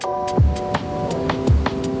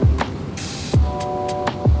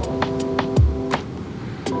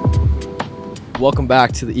Welcome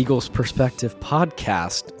back to the Eagles Perspective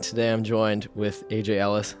podcast. Today I'm joined with AJ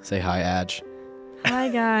Ellis. Say hi, Aj. Hi,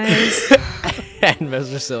 guys. And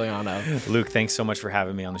Mr. Ciliano. Luke, thanks so much for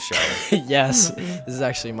having me on the show. Yes, this is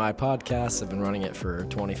actually my podcast. I've been running it for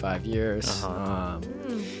 25 years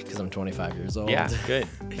because I'm 25 years old. Yeah, good.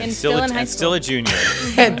 And still in high school. Still a junior.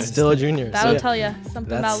 And still a junior. That'll so tell you something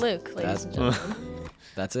That's- about Luke, ladies and gentlemen.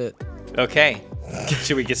 that's it. Okay.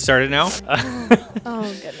 Should we get started now?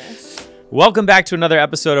 Oh, goodness. Welcome back to another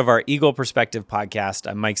episode of our Eagle Perspective podcast.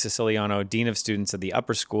 I'm Mike Siciliano, Dean of Students at the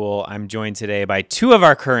Upper School. I'm joined today by two of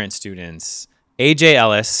our current students, AJ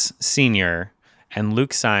Ellis, Senior, and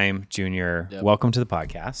Luke Syme, Junior. Yep. Welcome to the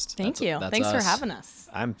podcast. Thank you. that's Thanks for us. having us.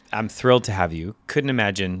 I'm thrilled to have you. Couldn't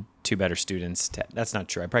imagine two better students. That's not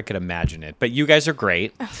true. I probably could imagine it, but you guys are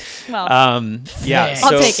great. Well, Yeah,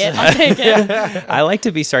 I'll take it. I'll take it. I like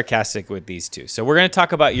to be sarcastic with these two. So we're going to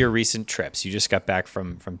talk about your recent trips. You just got back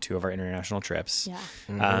from two of our international trips.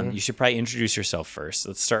 Yeah. You should probably introduce yourself first.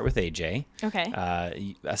 Let's start with AJ.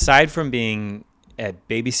 Okay. Aside from being a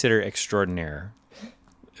babysitter extraordinaire,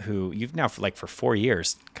 who you've now for 4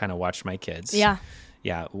 years kind of watched my kids. Yeah.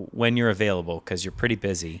 Yeah. When you're available, because you're pretty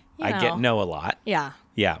busy. I get know a lot. Yeah.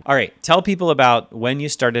 Yeah. All right. Tell people about when you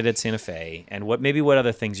started at Santa Fe and what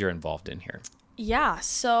other things you're involved in here. Yeah.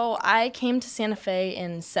 So I came to Santa Fe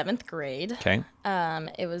in 7th grade. Okay.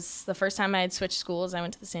 It was the first time I had switched schools. I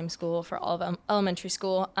went to the same school for all of elementary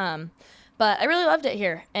school. But I really loved it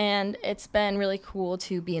here. And it's been really cool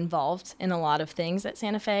to be involved in a lot of things at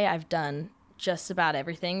Santa Fe. I've done just about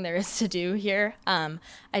everything there is to do here.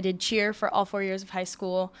 I did cheer for all 4 years of high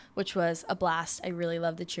school, which was a blast. I really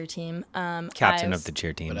loved the cheer team. Captain of the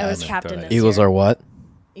cheer team. I was captain this Eagles year. are what?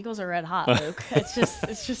 Eagles are red hot, Luke.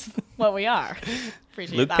 It's just what we are.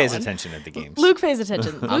 Appreciate Luke that pays one. attention at the games. Luke pays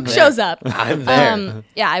attention. Luke there. shows up. I'm there.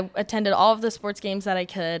 Yeah, I attended all of the sports games that I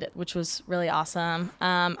could, which was really awesome.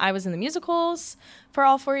 I was in the musicals for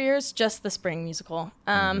all 4 years, just the spring musical.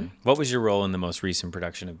 What was your role in the most recent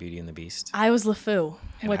production of Beauty and the Beast? I was LeFou,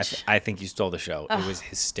 And which I think you stole the show. It was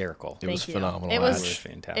hysterical. It was thank you. phenomenal. It It was was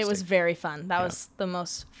fantastic. It was very fun. That was the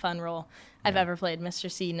most fun role I've ever played. Mr.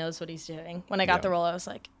 C knows what he's doing. When I got the role, I was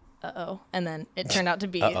like, uh-oh. And then it turned out to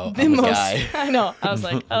be the I'm the most... guy. I know. I was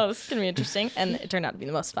like, oh, this is going to be interesting. And it turned out to be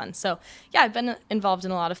the most fun. So, yeah, I've been involved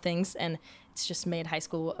in a lot of things, and it's just made high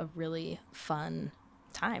school a really fun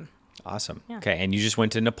time. Awesome. Yeah. Okay, and you just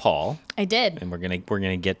went to Nepal, I did. and we're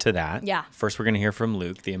gonna get to that. Yeah. First, we're gonna hear from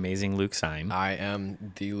Luke, the amazing Luke Syme. I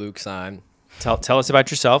am the Luke Syme. Tell us about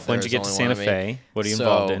yourself. When did you There's get to only Santa one of me. Fe? What are you So,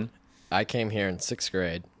 involved in? I came here in 6th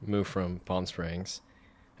grade, moved from Palm Springs.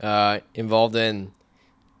 Involved in,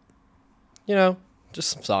 just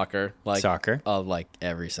some soccer. Soccer. Like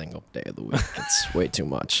every single day of the week. It's way too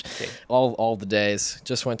much. Okay. All the days.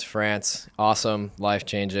 Just went to France. Awesome.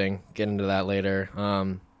 Life-changing. Get into that later.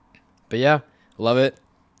 But yeah, love it.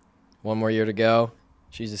 One more year to go.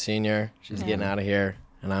 She's a senior. She's getting out of here.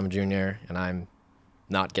 And I'm a junior. And I'm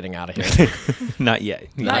not getting out of here. Not yet.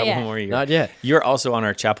 Not yet. One more year. Not yet. You're also on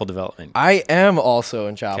our chapel development. I am also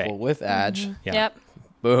in chapel Okay. with Aj. Yeah. Yep.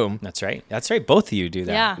 Boom. That's right. That's right. Both of you do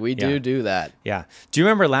that. Yeah. We do that. Yeah. Do you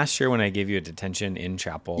remember last year when I gave you a detention in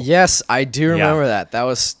chapel? Yes, I do remember that. That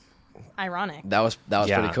was Ironic.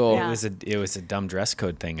 pretty cool. Yeah. It was a dumb dress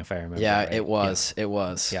code thing, if I remember. Yeah, right. it was. It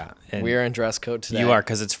was. Yeah. And We are in dress code today. You are,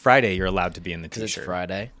 because it's Friday. You're allowed to be in the Because t-shirt. it's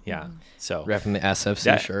Friday. Yeah. So Repping the SFC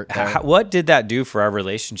that- shirt. there. what did that do for our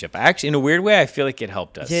relationship? Actually, in a weird way, I feel like it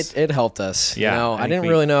helped us. It helped us. Yeah, I I think didn't we-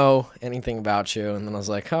 really know anything about you, and then I was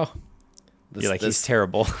like, oh. You're like, he's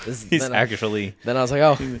terrible. this- He's then I- actually... Then I was like,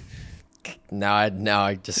 oh. Now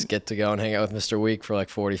I just get to go and hang out with Mr. Week for like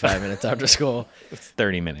 45 minutes after school. It's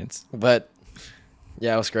 30 minutes. But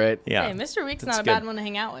yeah, it was great. Yeah. Hey, Mr. Week's That's not a good. bad one to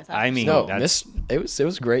hang out with. I mean, No, that's... it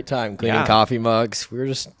was a great time cleaning Yeah. coffee mugs. We were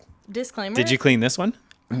just, Disclaimer. Did you clean this one?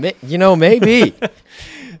 maybe.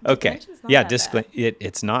 Okay. Detention's not Yeah, that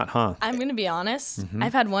it's not, huh? I'm going to be honest.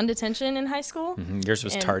 I've had one detention in high school. Yours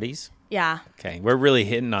was And- tardies? Yeah. Okay. We're really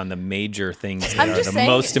hitting on the major things that I'm are just the saying,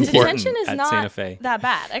 most important detention is at not Santa Fe. that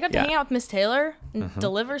bad. I got to Yeah. hang out with Miss Taylor and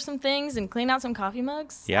deliver some things and clean out some coffee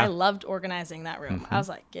mugs. Yeah. I loved organizing that room. I was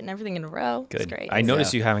like getting everything in a row. It was Good. great. I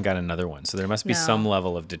noticed you haven't got another one, so there must be No. some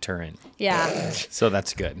level of deterrent. Yeah. So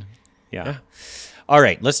that's good. Yeah. All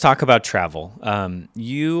right, let's talk about travel.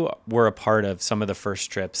 You were a part of some of the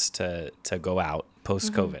first trips to go out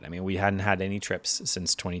post-COVID. I mean, we hadn't had any trips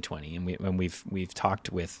since 2020, and we've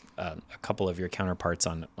talked with a couple of your counterparts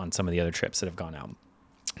on some of the other trips that have gone out.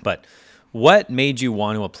 But what made you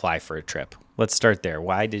want to apply for a trip? Let's start there.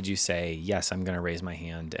 Why did you say, yes, I'm going to raise my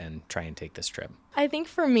hand and try and take this trip? I think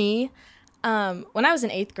for me, when I was in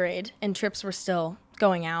 8th grade and trips were still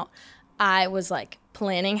going out, I was like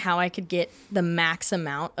planning how I could get the max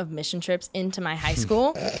amount of mission trips into my high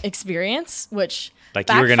school experience, which like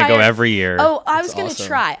you were going to go every year. Oh, I was going to awesome.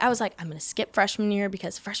 try. I was like, I'm going to skip freshman year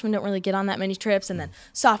because freshmen don't really get on that many trips. And then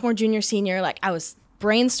sophomore, junior, senior, like I was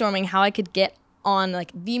brainstorming how I could get on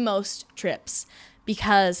like the most trips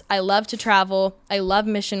because I love to travel. I love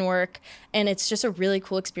mission work. And it's just a really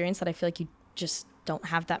cool experience that I feel like you just don't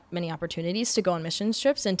have that many opportunities to go on mission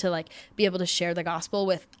trips and to like be able to share the gospel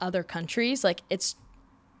with other countries. Like it's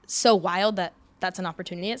so wild that that's an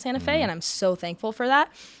opportunity at Santa Fe, and I'm so thankful for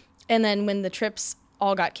that. And then when the trips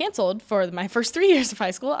all got canceled for my first 3 years of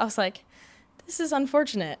high school, I was like, this is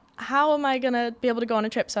unfortunate. How am I going to be able to go on a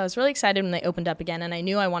trip? So I was really excited when they opened up again, and I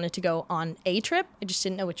knew I wanted to go on a trip. I just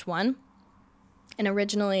didn't know which one. And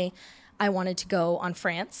originally, I wanted to go on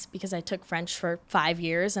France because I took French for 5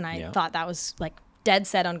 years, and I thought that was like dead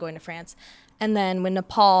set on going to France. And then when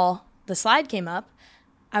Nepal, the slide came up,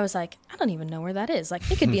 I was like, I don't even know where that is. Like,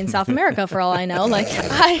 it could be in South America for all I know. Like,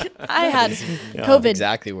 I had COVID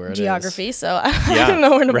exactly where it geography, is. so I don't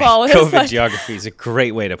know where Nepal is. COVID like, geography is a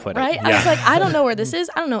great way to put it. Right? I was like, I don't know where this is.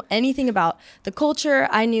 I don't know anything about the culture.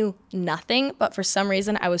 I knew nothing, but for some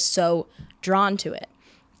reason, I was so drawn to it.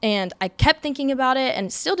 And I kept thinking about it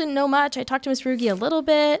and still didn't know much. I talked to Miss Rugi a little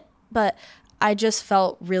bit, but I just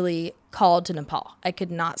felt really called to Nepal. I could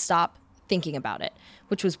not stop thinking about it,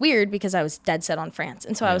 which was weird because I was dead set on France.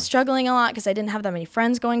 And so I was struggling a lot because I didn't have that many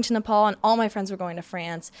friends going to Nepal, and all my friends were going to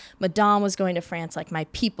France. Madame was going to France, like my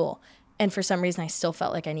people. And for some reason, I still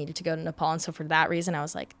felt like I needed to go to Nepal. And so for that reason, I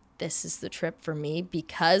was like, this is the trip for me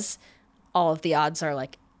because all of the odds are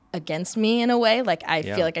like against me in a way. Like I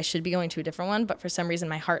feel like I should be going to a different one, but for some reason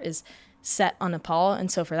my heart is set on Nepal.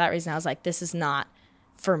 And so for that reason, I was like, this is not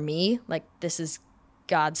for me. Like this is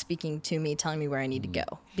God speaking to me, telling me where I need to go.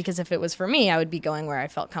 Because if it was for me, I would be going where I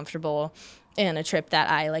felt comfortable in a trip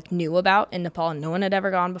that I like knew about in Nepal. No one had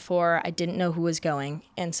ever gone before. I didn't know who was going.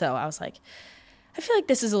 And so I was like, I feel like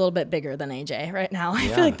this is a little bit bigger than AJ right now. I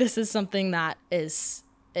feel like this is something that is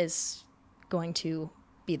going to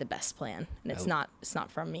be the best plan. And it's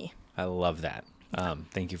not from me. I love that.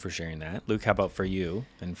 Thank you for sharing that. Luke, how about for you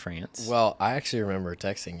in France? Well, I actually remember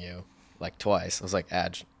texting you like twice. I was like,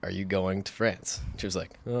 Adj, are you going to France? She was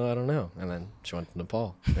like, oh, I don't know. And then she went to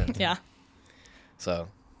Nepal. Yeah. So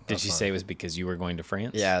did she say it was because you were going to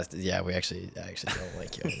France? Yeah. I actually don't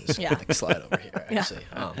like you. I'm just like slide over here, actually.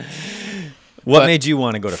 What made you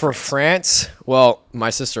want to go to for France? Well,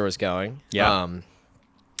 my sister was going. Yeah.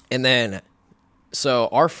 And then, so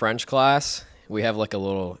our French class, we have like a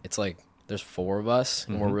little, it's like, there's 4 of us,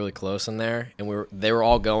 and we're really close in there. And they were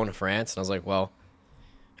all going to France. And I was like, well,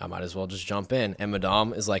 I might as well just jump in. And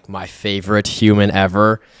Madame is like my favorite human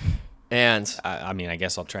ever. And I mean, I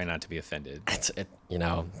guess I'll try not to be offended.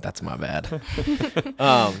 That's my bad.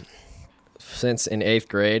 Since in 8th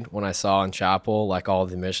grade, when I saw in chapel, like all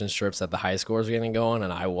the mission trips that the high schoolers were getting going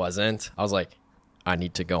and I wasn't, I was like, I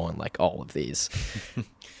need to go on like all of these.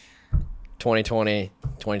 2020,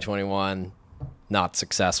 2021, not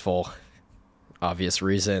successful. Obvious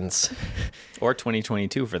reasons. Or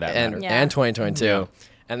 2022 for that matter. And 2022. Yeah.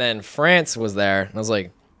 And then France was there. And I was like,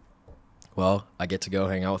 well, I get to go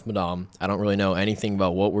hang out with Madame. I don't really know anything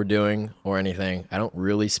about what we're doing or anything. I don't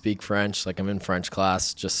really speak French. Like I'm in French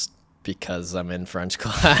class just because I'm in French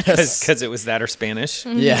class. Because it was that or Spanish?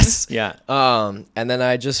 Mm-hmm. Yes. Yeah. And then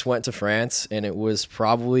I just went to France, and it was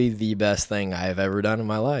probably the best thing I've ever done in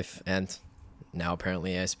my life. And now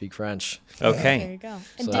apparently I speak French. Okay. There you go.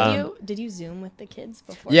 And did you Zoom with the kids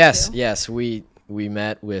before? Yes. Too? Yes. We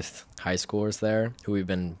met with high schoolers there who we've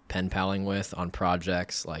been pen paling with on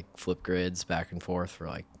projects like flip grids back and forth for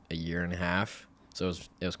like a year and a half. So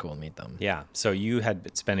it was cool to meet them. Yeah. So you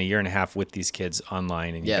had spent a year and a half with these kids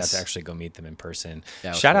online, and you got to actually go meet them in person.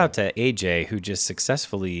 Yeah, shout out to AJ, who just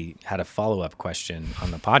successfully had a follow-up question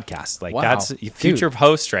on the podcast. Like that's future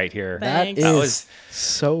host right here. Thanks. That was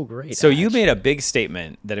so great. So you made a big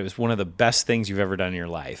statement that it was one of the best things you've ever done in your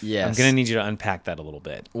life. Yes. I'm going to need you to unpack that a little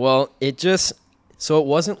bit. Well, it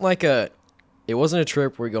wasn't a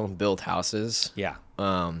trip where we go and build houses. Yeah.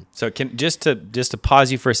 So just to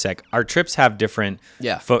pause you for a sec, our trips have different.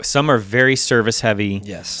 Yeah. Some are very service heavy.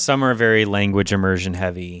 Yes. Some are very language immersion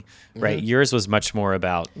heavy. Right. Yours was much more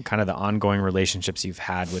about kind of the ongoing relationships you've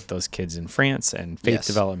had with those kids in France and faith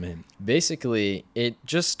development. Basically, it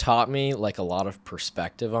just taught me like a lot of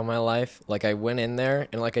perspective on my life. Like I went in there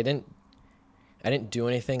and like I didn't do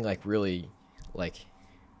anything like really like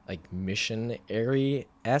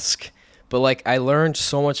missionary-esque. But, like, I learned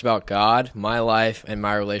so much about God, my life, and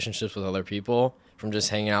my relationships with other people from just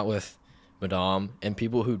hanging out with Madame and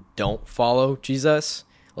people who don't follow Jesus,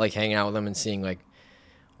 like, hanging out with them and seeing, like,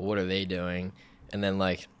 what are they doing? And then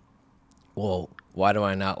like, well, why do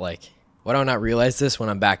I not realize this when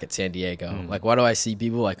I'm back at San Diego? Like, why do I see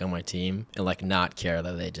people like on my team and like not care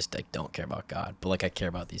that they just like don't care about God, but like I care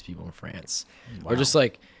about these people in France? Or just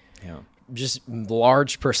like, just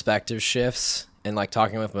large perspective shifts. And like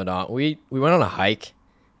talking with Madame, we went on a hike,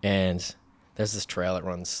 and there's this trail that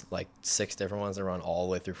runs like 6 different ones that run all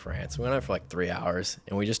the way through France. We went out for like 3 hours,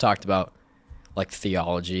 and we just talked about like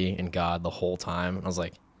theology and God the whole time. And I was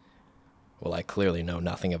like, well, I clearly know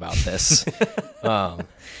nothing about this.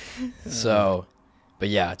 So, but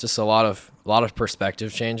yeah, just a lot of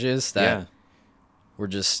perspective changes that were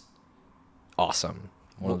just awesome.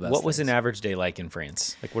 What was an average day like in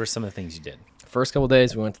France? Like, what are some of the things you did? First couple of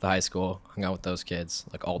days, we went to the high school, hung out with those kids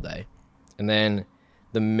like all day. And then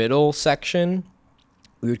the middle section,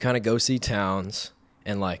 we would kind of go see towns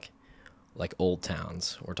and like old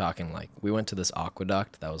towns. We're talking like, we went to this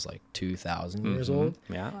aqueduct that was like 2,000 years old.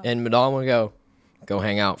 Yeah. And Madame would go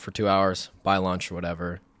hang out for 2 hours, buy lunch or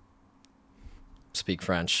whatever, speak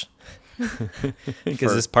French.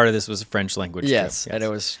 Because this part of this was a French language trip. Yes, and it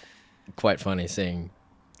was quite funny seeing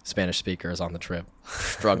Spanish speakers on the trip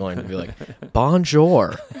struggling to be like,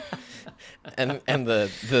 bonjour. and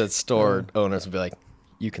the store owners would be like,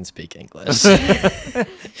 you can speak English.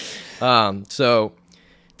 So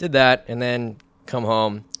did that, and then come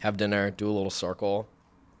home, have dinner, do a little circle,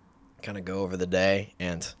 kind of go over the day.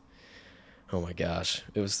 And oh my gosh,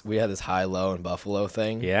 we had this high-low in Buffalo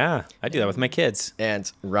thing. Yeah, I do that with my kids.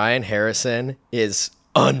 And Ryan Harrison is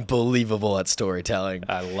unbelievable at storytelling.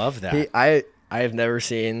 I love that. I have never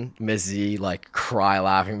seen Miss Z like cry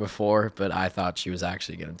laughing before, but I thought she was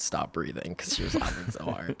actually going to stop breathing because she was laughing so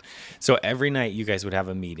hard. So every night you guys would have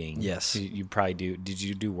a meeting. Yes. You probably do. Did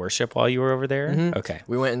you do worship while you were over there? Mm-hmm. Okay.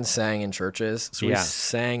 We went and sang in churches. So we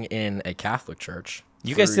sang in a Catholic church.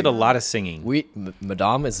 You guys did a lot of singing.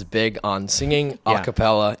 Madame is big on singing a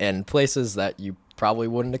cappella in places that you probably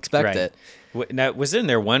wouldn't expect it. Now, was in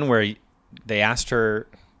there one where they asked her,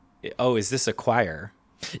 oh, is this a choir?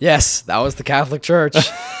 Yes, that was the Catholic Church.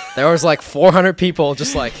 There was like 400 people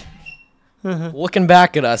just like looking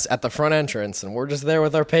back at us at the front entrance, and we're just there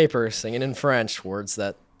with our papers singing in French, words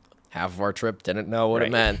that half of our trip didn't know what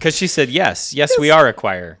it meant. Because she said, yes, we are a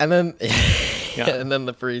choir. And then and then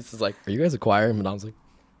the priest is like, are you guys a choir? And Madame's like,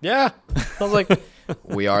 yeah. I was like,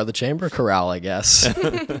 we are the chamber chorale, I guess.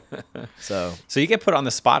 So you get put on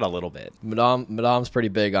the spot a little bit. Madame's pretty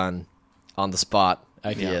big on the spot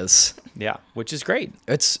ideas. Yeah, which is great.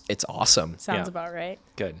 It's awesome. Sounds about right.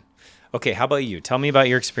 Good. Okay, how about you? Tell me about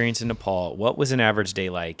your experience in Nepal. What was an average day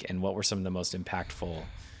like, and what were some of the most impactful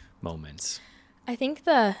moments? I think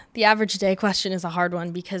the average day question is a hard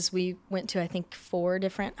one because we went to, I think, 4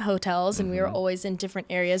 different hotels, and we were always in different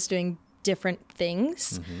areas doing different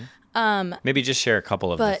things. Maybe just share a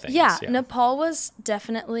couple of the things. Yeah, Nepal was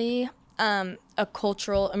definitely a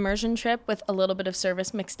cultural immersion trip with a little bit of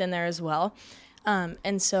service mixed in there as well.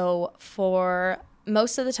 And so for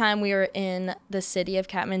most of the time we were in the city of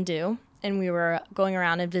Kathmandu, and we were going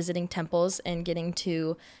around and visiting temples and getting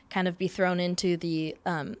to kind of be thrown into the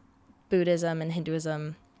Buddhism and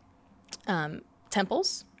Hinduism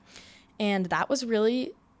temples. And that was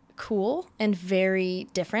really cool and very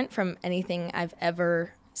different from anything I've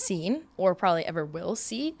ever seen or probably ever will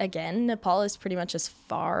see again. Nepal is pretty much as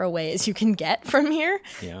far away as you can get from here,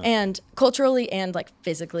 and culturally and like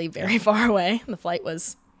physically very far away. The flight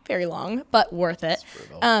was very long, but worth it.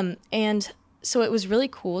 And so it was really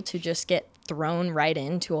cool to just get thrown right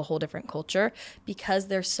into a whole different culture because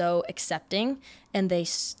they're so accepting and they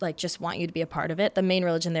like just want you to be a part of it. The main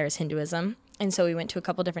religion there is Hinduism, and so we went to a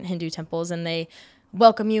couple different Hindu temples, and they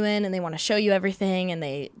welcome you in and they want to show you everything, and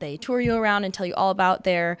they tour you around and tell you all about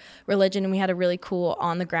their religion. And we had a really cool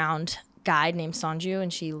on the ground guide named Sanju,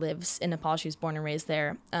 and she lives in Nepal. She was born and raised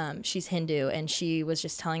there. She's Hindu, and she was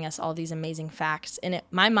just telling us all these amazing facts, and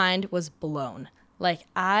my mind was blown. Like,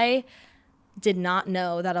 I did not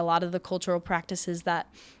know that a lot of the cultural practices that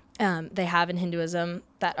they have in Hinduism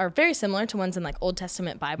that are very similar to ones in like Old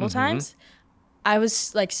Testament Bible times, I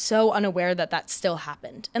was like so unaware that still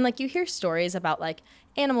happened. And like you hear stories about like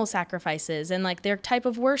animal sacrifices and like their type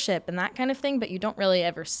of worship and that kind of thing, but you don't really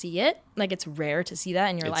ever see it. Like it's rare to see that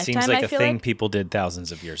in your lifetime. It seems like I a feel thing people did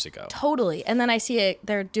thousands of years ago. Totally. And then I see it,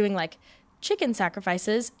 they're doing like chicken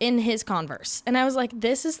sacrifices in his Converse. And I was like,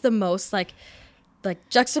 this is the most like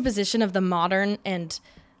juxtaposition of the modern and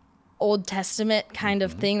Old Testament kind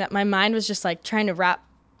of thing that my mind was just like trying to wrap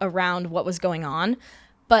around what was going on.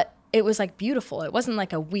 But it was like beautiful. It wasn't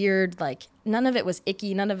like a weird, like none of it was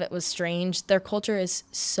icky. None of it was strange. Their culture is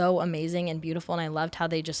so amazing and beautiful. And I loved how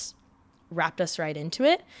they just wrapped us right into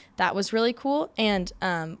it. That was really cool. And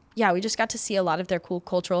we just got to see a lot of their cool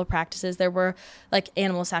cultural practices. There were like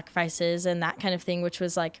animal sacrifices and that kind of thing, which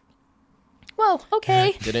was like, whoa,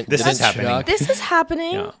 okay. This is happening. This is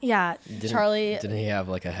happening. Yeah. Charlie. Didn't he have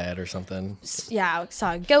like a head or something? Yeah, I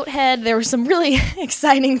saw a goat head. There were some really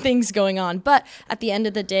exciting things going on. But at the end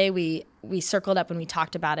of the day, we circled up and we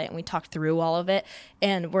talked about it and we talked through all of it.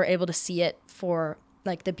 And we're able to see it for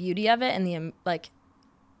like the beauty of it and the like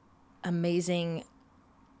amazing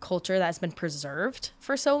culture that's been preserved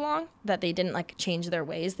for so long that they didn't like change their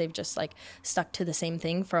ways. They've just like stuck to the same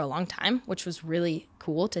thing for a long time, which was really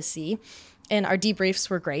cool to see. And our debriefs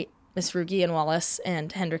were great. Miss Ruge and Wallace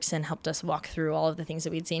and Hendrickson helped us walk through all of the things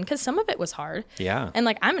that we'd seen because some of it was hard. Yeah. And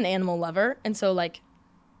like I'm an animal lover, and so like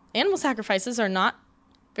animal sacrifices are not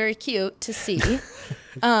very cute to see.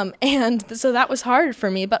 And so that was hard for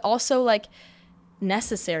me, but also like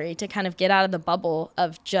necessary to kind of get out of the bubble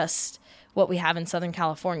of just what we have in Southern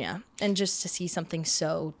California and just to see something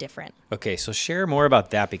so different. Okay, so share more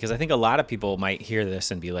about that because I think a lot of people might hear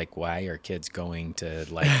this and be like, why are kids going to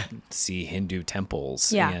like see Hindu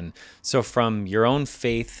temples? Yeah. And so from your own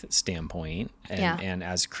faith standpoint and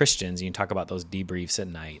as Christians, you can talk about those debriefs at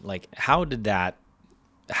night. Like how does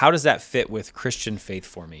that fit with Christian faith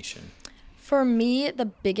formation? For me, the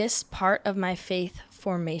biggest part of my faith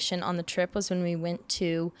formation on the trip was when we went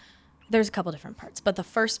to, there's a couple different parts, but the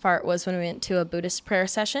first part was when we went to a Buddhist prayer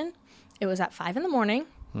session. It was at 5 a.m.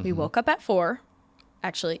 Mm-hmm. We woke up at 4.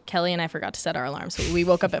 Actually, Kelly and I forgot to set our alarms, so we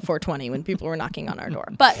woke up at 4:20 when people were knocking on our door.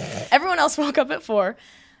 But everyone else woke up at 4.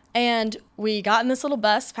 And we got in this little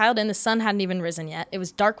bus, piled in. The sun hadn't even risen yet. It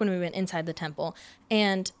was dark when we went inside the temple.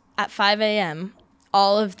 And at 5 a.m.,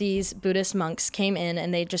 all of these Buddhist monks came in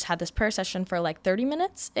and they just had this prayer session for like 30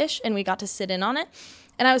 minutes-ish, and we got to sit in on it.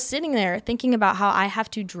 And I was sitting there thinking about how I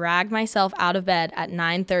have to drag myself out of bed at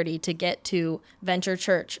 9:30 to get to Venture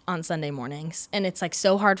Church on Sunday mornings. And it's like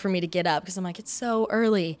so hard for me to get up because I'm like, it's so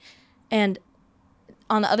early. And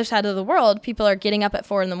on the other side of the world, people are getting up at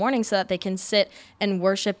 4 a.m. so that they can sit and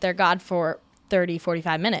worship their God for 30,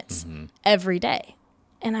 45 minutes every day.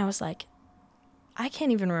 And I was like, I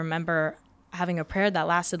can't even remember having a prayer that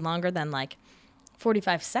lasted longer than like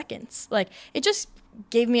 45 seconds. Like it just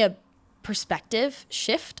gave me a perspective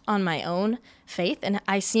shift on my own faith. And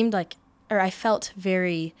I felt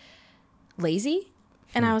very lazy.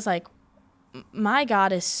 And I was like, my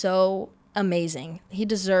God is so amazing. He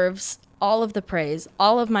deserves all of the praise,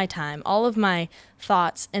 all of my time, all of my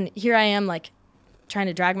thoughts. And here I am like trying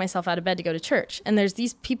to drag myself out of bed to go to church. And there's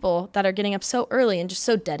these people that are getting up so early and just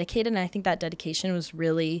so dedicated. And I think that dedication was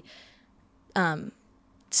really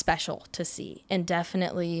special to see and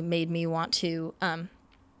definitely made me want to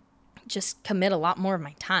just commit a lot more of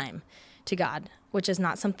my time to God, which is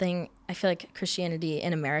not something I feel like Christianity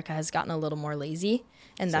in America has gotten a little more lazy.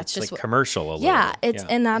 And so that's just like commercial a little bit.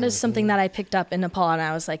 And that is something that I picked up in Nepal. And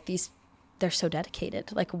I was like, they're so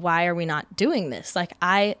dedicated. Like, why are we not doing this? Like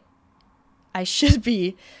I should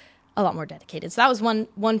be a lot more dedicated. So that was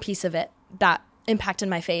one piece of it that impacted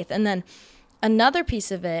my faith. And then another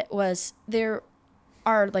piece of it was there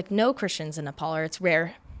are like no Christians in Nepal, or it's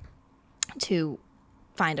rare to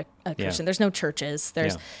find a Christian. There's no churches.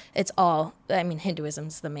 It's all,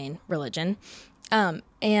 Hinduism's the main religion.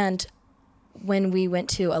 And when we went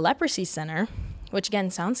to a leprosy center, which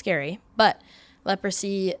again sounds scary, but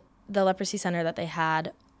the leprosy center that they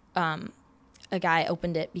had, a guy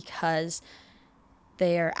opened it because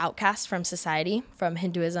they are outcasts from society, from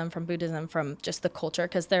Hinduism, from Buddhism, from just the culture,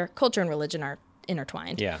 because their culture and religion are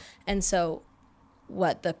intertwined. Yeah. And so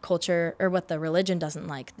what the culture or what the religion doesn't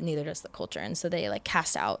like, neither does the culture. And so they like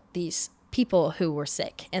cast out these people who were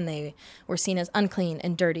sick and they were seen as unclean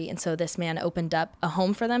and dirty. And so this man opened up a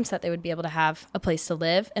home for them so that they would be able to have a place to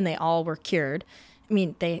live, and they all were cured. I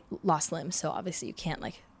mean, they lost limbs, so obviously you can't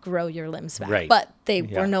like grow your limbs back, right. But they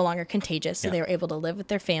were no longer contagious, so they were able to live with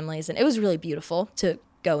their families. And it was really beautiful to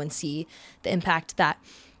go and see the impact that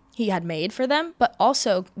he had made for them, but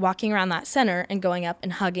also walking around that center and going up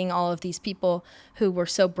and hugging all of these people who were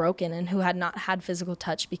so broken and who had not had physical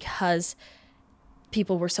touch because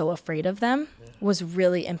people were so afraid of them was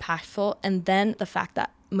really impactful. And then the fact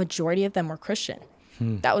that majority of them were Christian.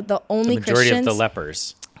 That was the only majority Christians, of the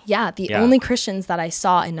lepers. Yeah, the only Christians that I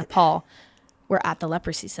saw in Nepal were at the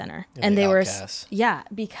leprosy center. And they outcasts.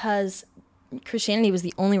 Because Christianity was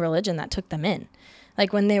the only religion that took them in.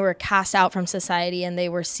 Like when they were cast out from society and they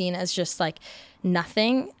were seen as just like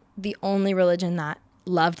nothing, the only religion that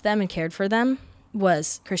loved them and cared for them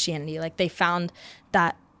was Christianity. Like they found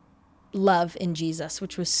that love in Jesus,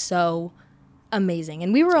 which was so amazing.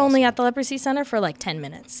 And we were only at the leprosy center for like 10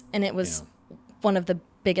 minutes. And it was one of the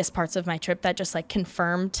biggest parts of my trip that just like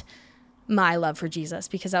confirmed my love for Jesus,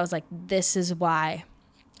 because I was like, this is why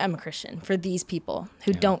I'm a Christian, for these people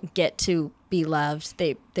who don't get to be loved.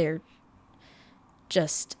 They're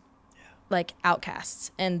just like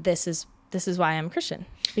outcasts. And this is why I'm a Christian,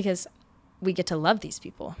 because we get to love these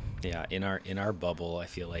people. Yeah. In our bubble, I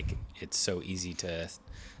feel like it's so easy to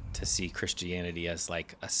see Christianity as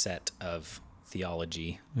like a set of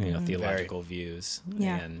theology, theological views.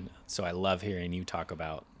 Yeah. And so I love hearing you talk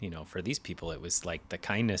about, for these people, it was like the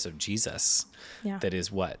kindness of Jesus that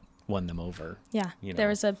is what won them over. Yeah. There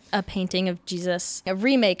was a painting of Jesus, a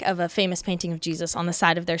remake of a famous painting of Jesus on the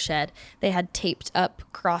side of their shed. They had taped up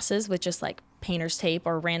crosses with just like painter's tape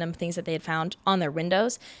or random things that they had found on their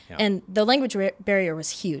windows. Yeah. And the language barrier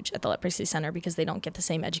was huge at the leprosy center, because they don't get the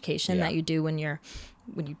same education that you do when you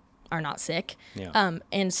are not sick. Yeah.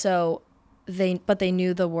 And so they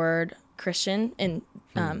knew the word Christian in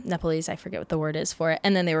Nepalese. I forget what the word is for it.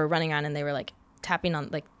 And then they were running on and they were like tapping on,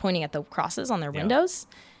 like pointing at the crosses on their windows.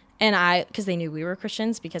 And because they knew we were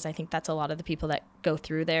Christians, because I think that's a lot of the people that go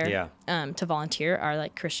through there to volunteer are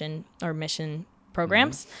like Christian or mission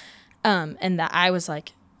programs. And that I was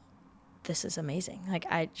like, this is amazing. Like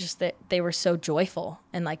they were so joyful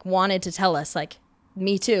and like wanted to tell us like,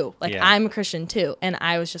 me too. Like I'm a Christian too. And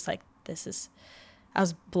I was just like, I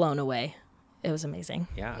was blown away. It was amazing.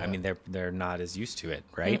 Yeah. I mean, they're not as used to it,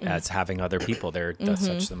 right? As having other people. They're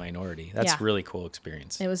such the minority. That's a really cool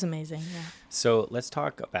experience. It was amazing. Yeah. So let's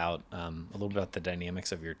talk about a little bit about the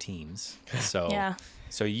dynamics of your teams. So,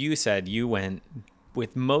 so you said you went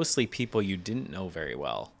with mostly people you didn't know very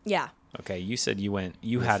well. Yeah. Okay. You said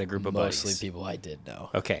you had a group of buddies. Mostly people I did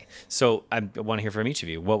know. Okay. So I want to hear from each of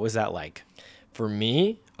you. What was that like? For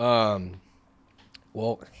me, well,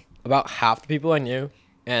 about half the people I knew,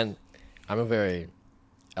 and I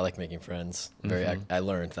like making friends. I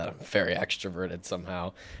learned that I'm very extroverted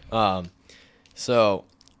somehow. So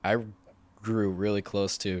I grew really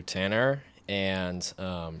close to Tanner and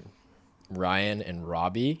Ryan and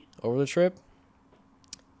Robbie over the trip.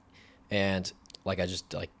 And like I just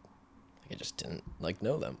didn't like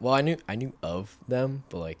know them. Well, I knew of them,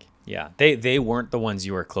 but like they weren't the ones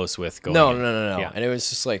you were close with going. No. Yeah. And it was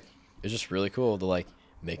just really cool to like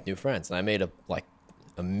make new friends. And I made a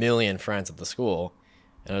million friends at the school,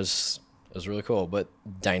 and it was really cool. But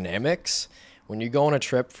dynamics, when you go on a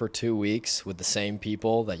trip for 2 weeks with the same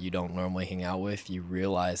people that you don't normally hang out with, you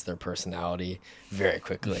realize their personality very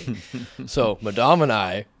quickly. So Madame and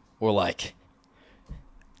I were like,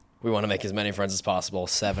 we want to make as many friends as possible.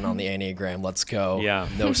 7 on the Enneagram. Let's go. Yeah.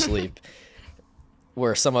 No sleep.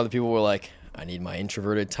 Where some other people were like, I need my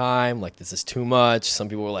introverted time. Like, this is too much. Some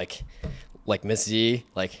people were like Miss Z,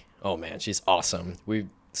 like, oh man, she's awesome.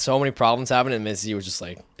 So many problems happened, and Miss Z was just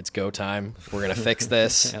like, it's go time. We're going to fix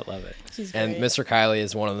this. I love it. She's and great. Mr. Kiley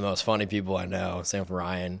is one of the most funny people I know. Same with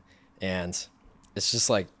Ryan. And it's just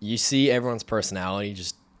like, you see everyone's personality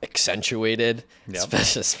just accentuated,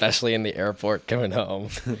 especially in the airport coming home.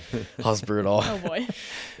 That was brutal. Oh boy.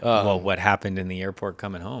 Well, what happened in the airport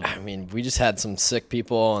coming home? I mean, we just had some sick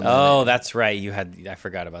people. And that's right. I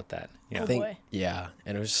forgot about that. Yeah. Boy. Yeah.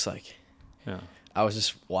 And it was just like, I was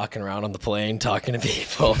just walking around on the plane talking to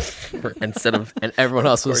people and everyone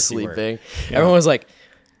else was sleeping. Everyone was like,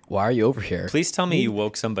 why are you over here? Please tell me you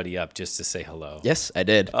woke somebody up just to say hello. Yes, I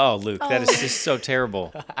did. Oh, Luke, that is just so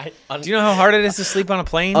terrible. Do you know how hard it is to sleep on a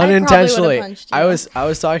plane? Unintentionally. I was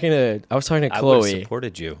talking to Chloe. I would have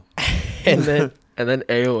supported you. and then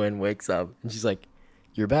Aowen wakes up and she's like,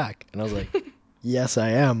 "You're back." And I was like, "Yes, I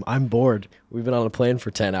am. I'm bored. We've been on a plane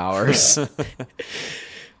for 10 hours."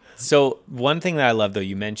 So one thing that I love, though,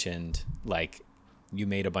 you mentioned like you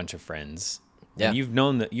made a bunch of friends. Yeah. And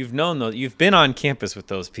you've been on campus with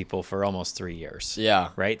those people for almost 3 years. Yeah.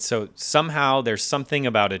 Right. So somehow there's something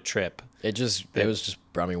about a trip. It was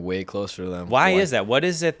just brought me way closer to them. Why is that? What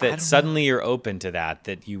is it that suddenly you're open to that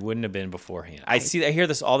you wouldn't have been beforehand? I hear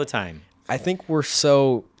this all the time. I think we're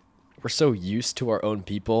so used to our own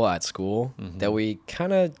people at school that we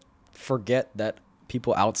kind of forget that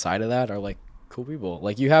people outside of that are like cool people.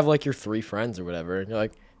 Like you have like your 3 friends or whatever, and you're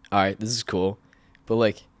like, all right, this is cool, but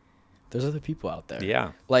like there's other people out there.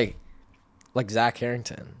 Yeah. Like Zach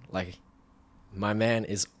Harrington. Like my man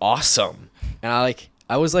is awesome, and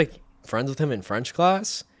I was like friends with him in French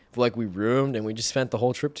class. But, like we roomed and we just spent the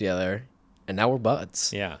whole trip together, and now we're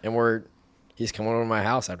buds. Yeah. And he's coming over to my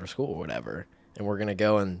house after school or whatever, and we're gonna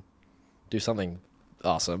go and do something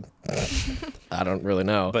awesome. I don't really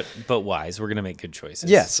know. But wise. We're gonna make good choices.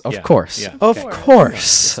 Yes, of course. Yeah. Of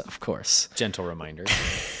course. Gentle reminder.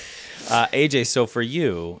 AJ, so for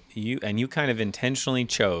you kind of intentionally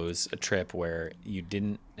chose a trip where you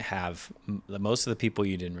didn't have most of the people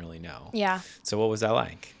you didn't really know. Yeah. So what was that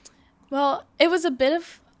like? Well, it was a bit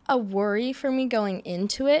of a worry for me going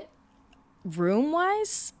into it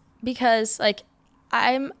room-wise because, like,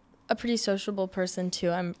 I'm a pretty sociable person, too.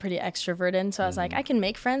 I'm pretty extroverted, and so I was like, I can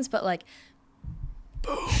make friends, but, like,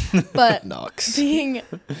 but being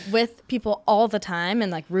with people all the time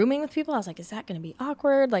and, like, rooming with people, I was like, is that going to be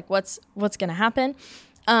awkward? Like, what's going to happen?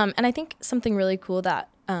 And I think something really cool that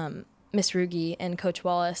Miss Ruge and Coach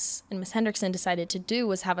Wallace and Miss Hendrickson decided to do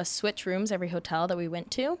was have us switch rooms every hotel that we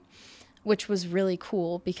went to, which was really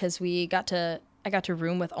cool because I got to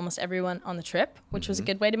room with almost everyone on the trip, which was a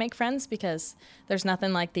good way to make friends because there's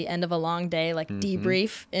nothing like the end of a long day, like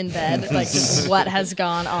debrief in bed, like just what has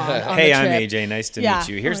gone on the trip. Hey, I'm AJ. Nice to meet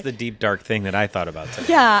you. Here's the deep, dark thing that I thought about today.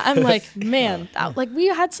 Yeah, I'm like, man, like we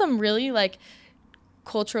had some really like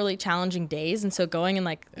culturally challenging days. And so going and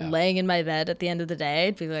like laying in my bed at the end of the day,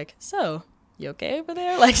 I'd be like, so you okay over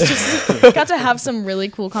there? Like just got to have some really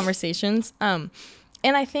cool conversations. And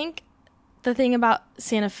I think the thing about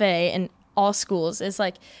Santa Fe and all schools is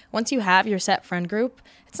like once you have your set friend group,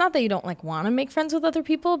 it's not that you don't like want to make friends with other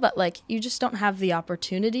people, but like you just don't have the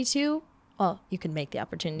opportunity to. Well, you can make the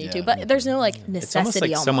opportunity to, but there's no like necessity. It's almost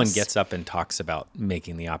like someone gets up and talks about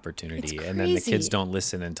making the opportunity, and then the kids don't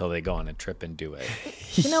listen until they go on a trip and do it.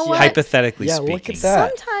 You know what? Hypothetically speaking, look at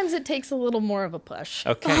that. Sometimes it takes a little more of a push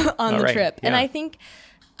on the trip, and I think.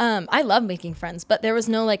 I love making friends, but there was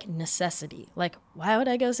no like necessity. Like, why would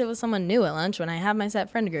I go sit with someone new at lunch when I have my set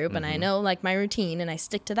friend group and I know like my routine and I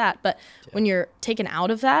stick to that? But when you're taken out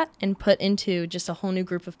of that and put into just a whole new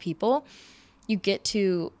group of people, you get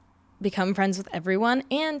to become friends with everyone.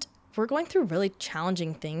 And we're going through really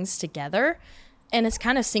challenging things together. And it's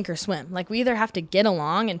kind of sink or swim. Like we either have to get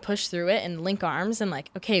along and push through it and link arms and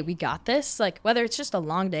like, okay, we got this. Like whether it's just a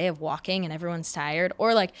long day of walking and everyone's tired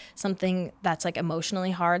or like something that's like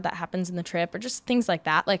emotionally hard that happens in the trip or just things like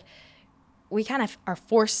that. Like we kind of are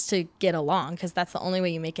forced to get along because that's the only way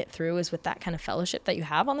you make it through is with that kind of fellowship that you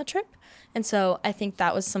have on the trip. And so I think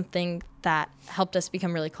that was something that helped us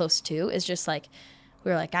become really close too, is just like,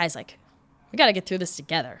 we were like, guys, like we got to get through this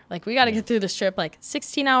together. Like we got to get through this trip, like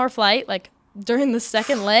 16-hour flight, like during the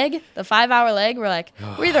second leg, the 5-hour leg, we're like,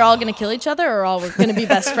 we're either all going to kill each other or all we're going to be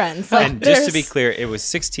best friends. Like, and just to be clear, it was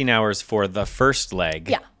 16 hours for the first leg.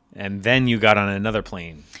 Yeah. And then you got on another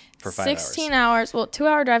plane for 5 hours. 16 hours. Well,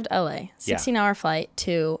 2-hour drive to LA, 16-hour flight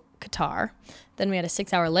to Qatar. Then we had a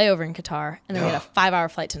 6-hour layover in Qatar. And then we had a 5-hour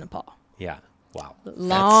flight to Nepal. Yeah. Wow.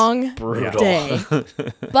 Long day.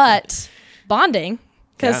 But bonding.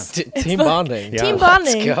 Team bonding. Team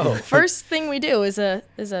bonding. Let's go. First thing we do is a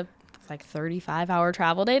like 35-hour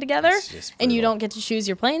travel day together, and you don't get to choose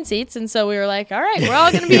your plane seats. And so we were like, all right, we're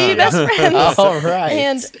all going to be best friends. All right.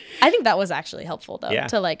 And I think that was actually helpful though,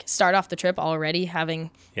 to like start off the trip already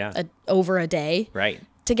having over a day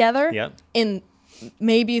together in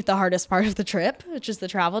maybe the hardest part of the trip, which is the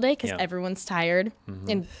travel day, because everyone's tired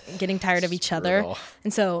and getting tired of each other.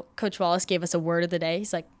 And so Coach Wallace gave us a word of the day.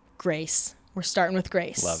 He's like, grace. We're starting with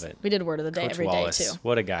grace. Love it. We did word of the day Coach every Wallace, day too.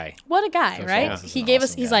 What a guy. What a guy, Coach right? Wallace He gave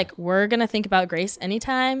us, he's like, we're going to think about grace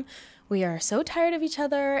anytime we are so tired of each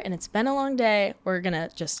other and it's been a long day, we're going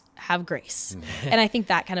to just have grace. And I think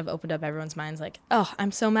that kind of opened up everyone's minds like, oh,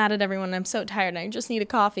 I'm so mad at everyone. I'm so tired. I just need a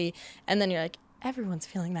coffee. And then you're like, everyone's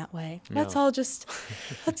feeling that way. Let's all just,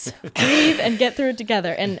 let's breathe and get through it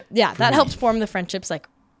together. And yeah, that helped form the friendships like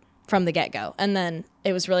from the get-go. And then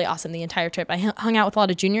it was really awesome the entire trip. I hung out with a lot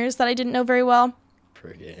of juniors that I didn't know very well.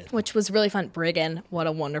 Which was really fun. Briggan, what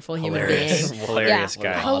a wonderful human being. Hilarious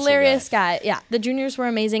guy. Hilarious guy. Yeah, the juniors were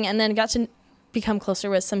amazing, and then got to become closer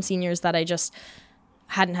with some seniors that I just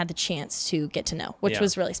hadn't had the chance to get to know, which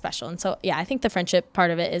was really special. And so, yeah, I think the friendship part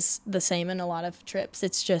of it is the same in a lot of trips.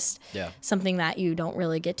 It's just something that you don't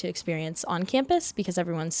really get to experience on campus because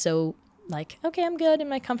everyone's so like, okay, I'm good in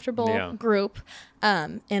my comfortable group.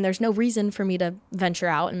 And there's no reason for me to venture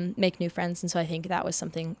out and make new friends. And so I think that was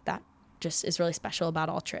something that just is really special about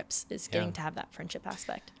all trips, is getting to have that friendship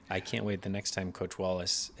aspect. I can't wait the next time Coach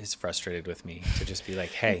Wallace is frustrated with me to just be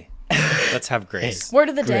like, hey, let's have grace. Word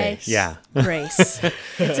of the day. Yeah. Grace.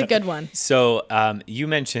 It's a good one. So you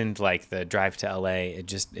mentioned like the drive to LA.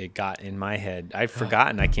 It got in my head. I'd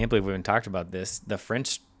forgotten. I can't believe we haven't talked about this.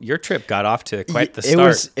 Your trip got off to quite the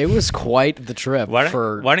start. It was quite the trip. Why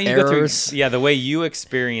don't you go through? The way you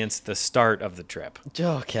experienced the start of the trip.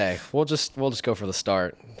 Okay, we'll just go for the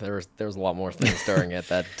start. There was a lot more things during it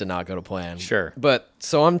that did not go to plan. Sure. But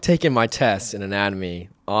so I'm taking my test in anatomy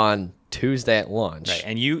on Tuesday at lunch. Right,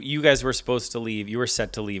 and you guys were supposed to leave. You were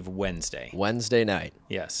set to leave Wednesday. Wednesday night.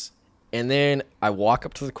 Yes. And then I walk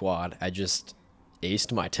up to the quad. I just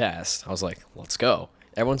aced my test. I was like, let's go.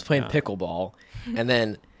 Everyone's playing pickleball. And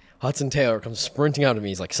then Hudson Taylor comes sprinting out to me.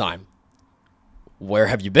 He's like, Simon, where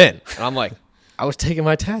have you been? And I'm like, I was taking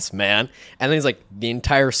my test, man. And then he's like, the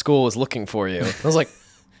entire school is looking for you. And I was like,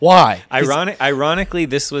 why? Ironically,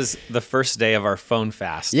 this was the first day of our phone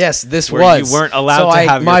fast. Yes, this where was. You weren't allowed to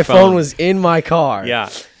have your my phone. phone was in my car. Yeah.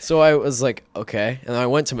 So I was like, okay. And then I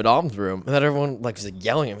went to Madam's room, and then everyone like was like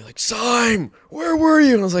yelling at me, like, Sime, where were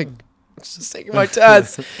you? And I was like, I was just taking my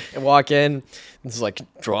test. And walk in, there's like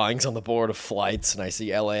drawings on the board of flights, and I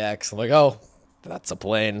see LAX. I'm like, oh, that's a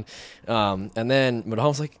plane. And then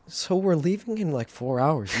Madam's like, so we're leaving in like 4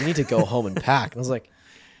 hours. You need to go home and pack. And I was like,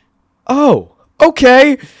 oh,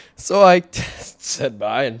 okay. So I said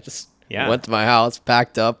bye and just went to my house,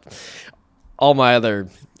 packed up. All my other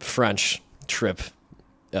French trip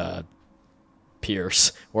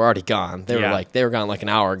peers were already gone. They were gone like an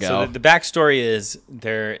hour ago. So the backstory is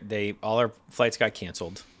all our flights got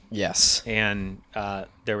canceled. Yes. And they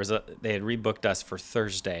had rebooked us for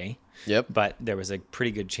Thursday. Yep. But there was a pretty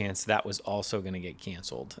good chance that was also going to get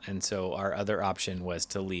canceled. And so our other option was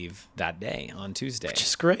to leave that day on Tuesday. Which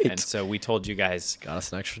is great. And so we told you guys, got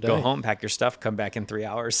us an extra day. Go home, pack your stuff, come back in 3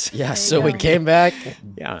 hours. Yeah. So we came back,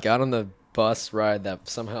 got on the bus ride that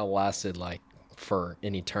somehow lasted like for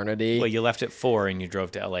an eternity. Well, you left at 4 and you drove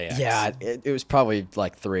to LAX. Yeah. It was probably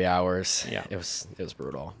like 3 hours. Yeah. It was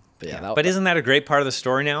brutal. But but isn't that a great part of the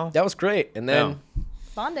story now? That was great. And then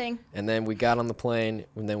bonding. And then we got on the plane,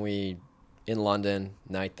 and then we in London,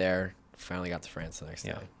 night there, finally got to France the next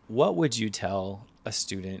day. What would you tell a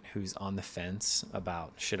student who's on the fence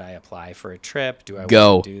about, should I apply for a trip? Do I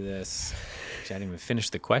want to do this? I didn't even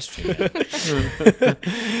finish the question yet.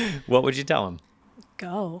 What would you tell them?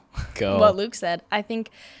 Go. What Luke said. I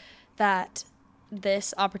think that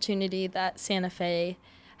this opportunity that Santa Fe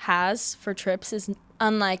has for trips is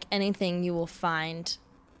unlike anything you will find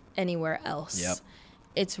anywhere else. Yep.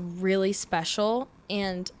 It's really special,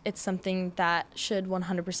 and it's something that should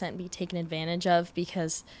 100% be taken advantage of,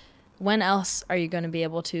 because when else are you going to be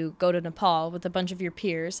able to go to Nepal with a bunch of your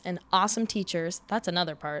peers and awesome teachers? That's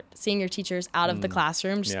another part. Seeing your teachers out of the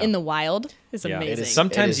classroom, just in the wild, is amazing.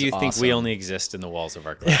 Sometimes you think we only exist in the walls of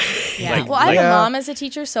our class. Yeah. I have a mom as a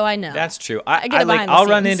teacher, so I know. That's true. I'll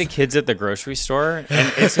run into kids at the grocery store,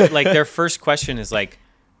 and it's like their first question is like,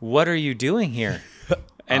 "What are you doing here?"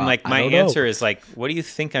 And like my answer is like, what do you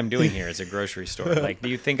think I'm doing here as a grocery store? Like, do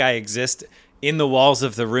you think I exist in the walls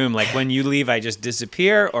of the room? Like when you leave, I just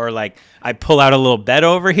disappear, or like I pull out a little bed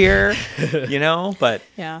over here, you know? But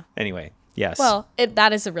anyway, yes. Well,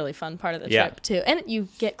 that is a really fun part of the trip too. And you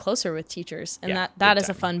get closer with teachers, and that is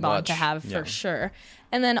a fun bond to have for sure.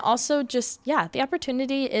 And then also just, the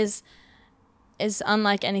opportunity is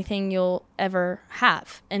unlike anything you'll ever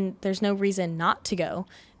have. And there's no reason not to go.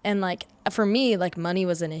 And like for me, like money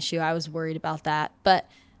was an issue. I was worried about that. But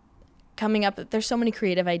coming up, there's so many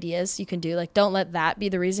creative ideas you can do. Like, don't let that be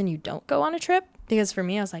the reason you don't go on a trip. Because for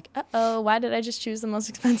me, I was like, why did I just choose the most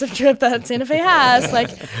expensive trip that Santa Fe has? Like,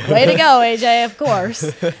 way to go, AJ, of course.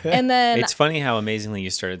 And then it's funny how amazingly you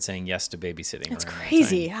started saying yes to babysitting. It's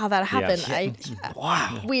crazy how that happened.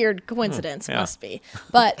 Wow. Weird coincidence, must be.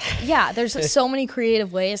 But there's so many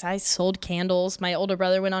creative ways. I sold candles. My older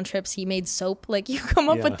brother went on trips. He made soap. Like, you come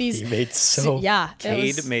up with these. He made soap.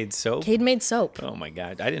 Cade made soap? Cade made soap. Oh, my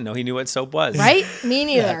God. I didn't know he knew what soap was. Right? Me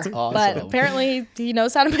neither. That's awesome. But apparently he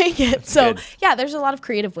knows how to make it. So, there's a lot of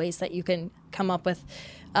creative ways that you can come up with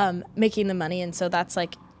making the money. And so that's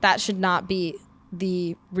like, that should not be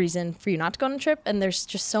the reason for you not to go on a trip. And there's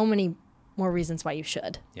just so many more reasons why you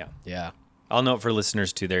should. Yeah. I'll note for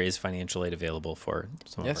listeners too, there is financial aid available for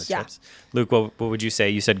some of our trips. Luke, what would you say?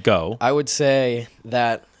 You said go. I would say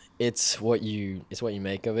that it's what you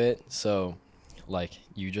make of it. So like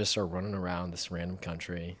you just are running around this random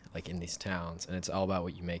country, like in these towns, and it's all about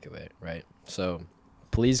what you make of it, right? So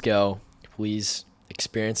please go. Please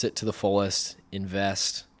experience it to the fullest,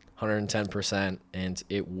 invest 110%, and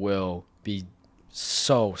it will be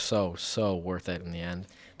so worth it in the end.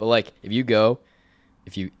 But like if you go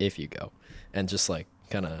and just like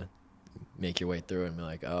kind of make your way through it and be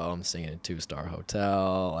like, oh, I'm staying in a 2-star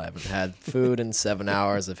hotel, I haven't had food in 7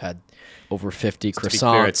 hours, I've had over 50 croissants. To be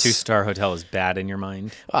clear, a 2-star hotel is bad in your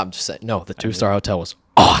mind? I'm just saying, no, the 2-star hotel was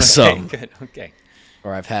awesome. Okay, good, okay.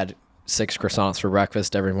 Or I've had 6 croissants for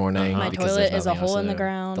breakfast every morning. My toilet is a hole in the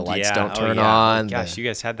ground. The lights don't turn on. Gosh, you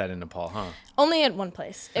guys had that in Nepal, huh? Only at one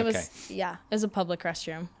place. It was it was a public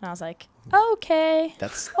restroom. And I was like, okay,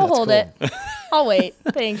 I'll hold cool. it. I'll wait.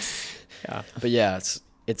 Thanks. Yeah. But yeah,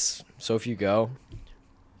 it's so if you go,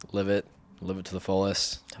 live it to the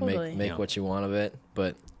fullest. Totally. Make what you want of it.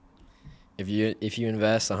 But if you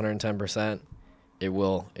invest 110%, it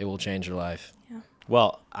will change your life. Yeah.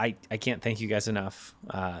 Well, I can't thank you guys enough.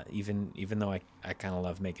 Even though I kind of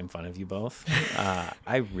love making fun of you both,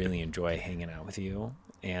 I really enjoy hanging out with you.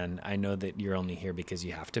 And I know that you're only here because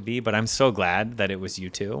you have to be, but I'm so glad that it was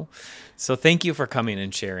you two. So thank you for coming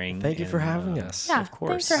and sharing. Thank you for having us. Yeah, of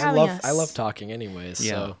course. thanks for having us. I love talking anyways.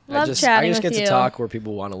 Yeah. So Love I chatting just with get you. to talk where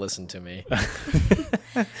people want to listen to me.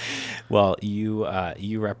 Well,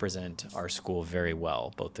 you represent our school very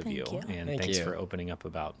well, both of you. Thank you. And Thank thanks you. for opening up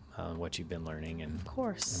about what you've been learning. And Of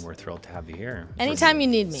course. And we're thrilled to have you here. Anytime you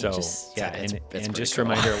need me, So just yeah, it's and pretty just a cool.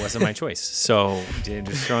 reminder, it wasn't my choice. So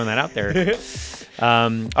just throwing that out there.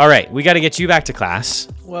 All right, we got to get you back to class.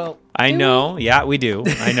 Well, I know, yeah, we do.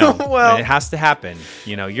 I know. Well- it has to happen.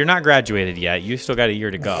 You're not graduated yet. You still got a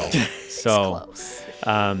year to go. So, close.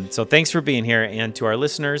 so thanks for being here, and to our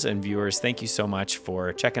listeners and viewers, thank you so much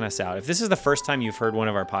for checking us out. If this is the first time you've heard one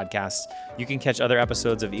of our podcasts, you can catch other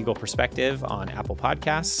episodes of Eagle Perspective on Apple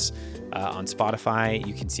Podcasts, on Spotify.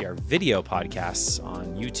 You can see our video podcasts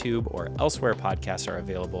on YouTube or elsewhere podcasts are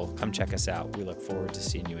available. Come check us out. We look forward to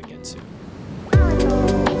seeing you again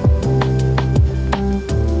soon.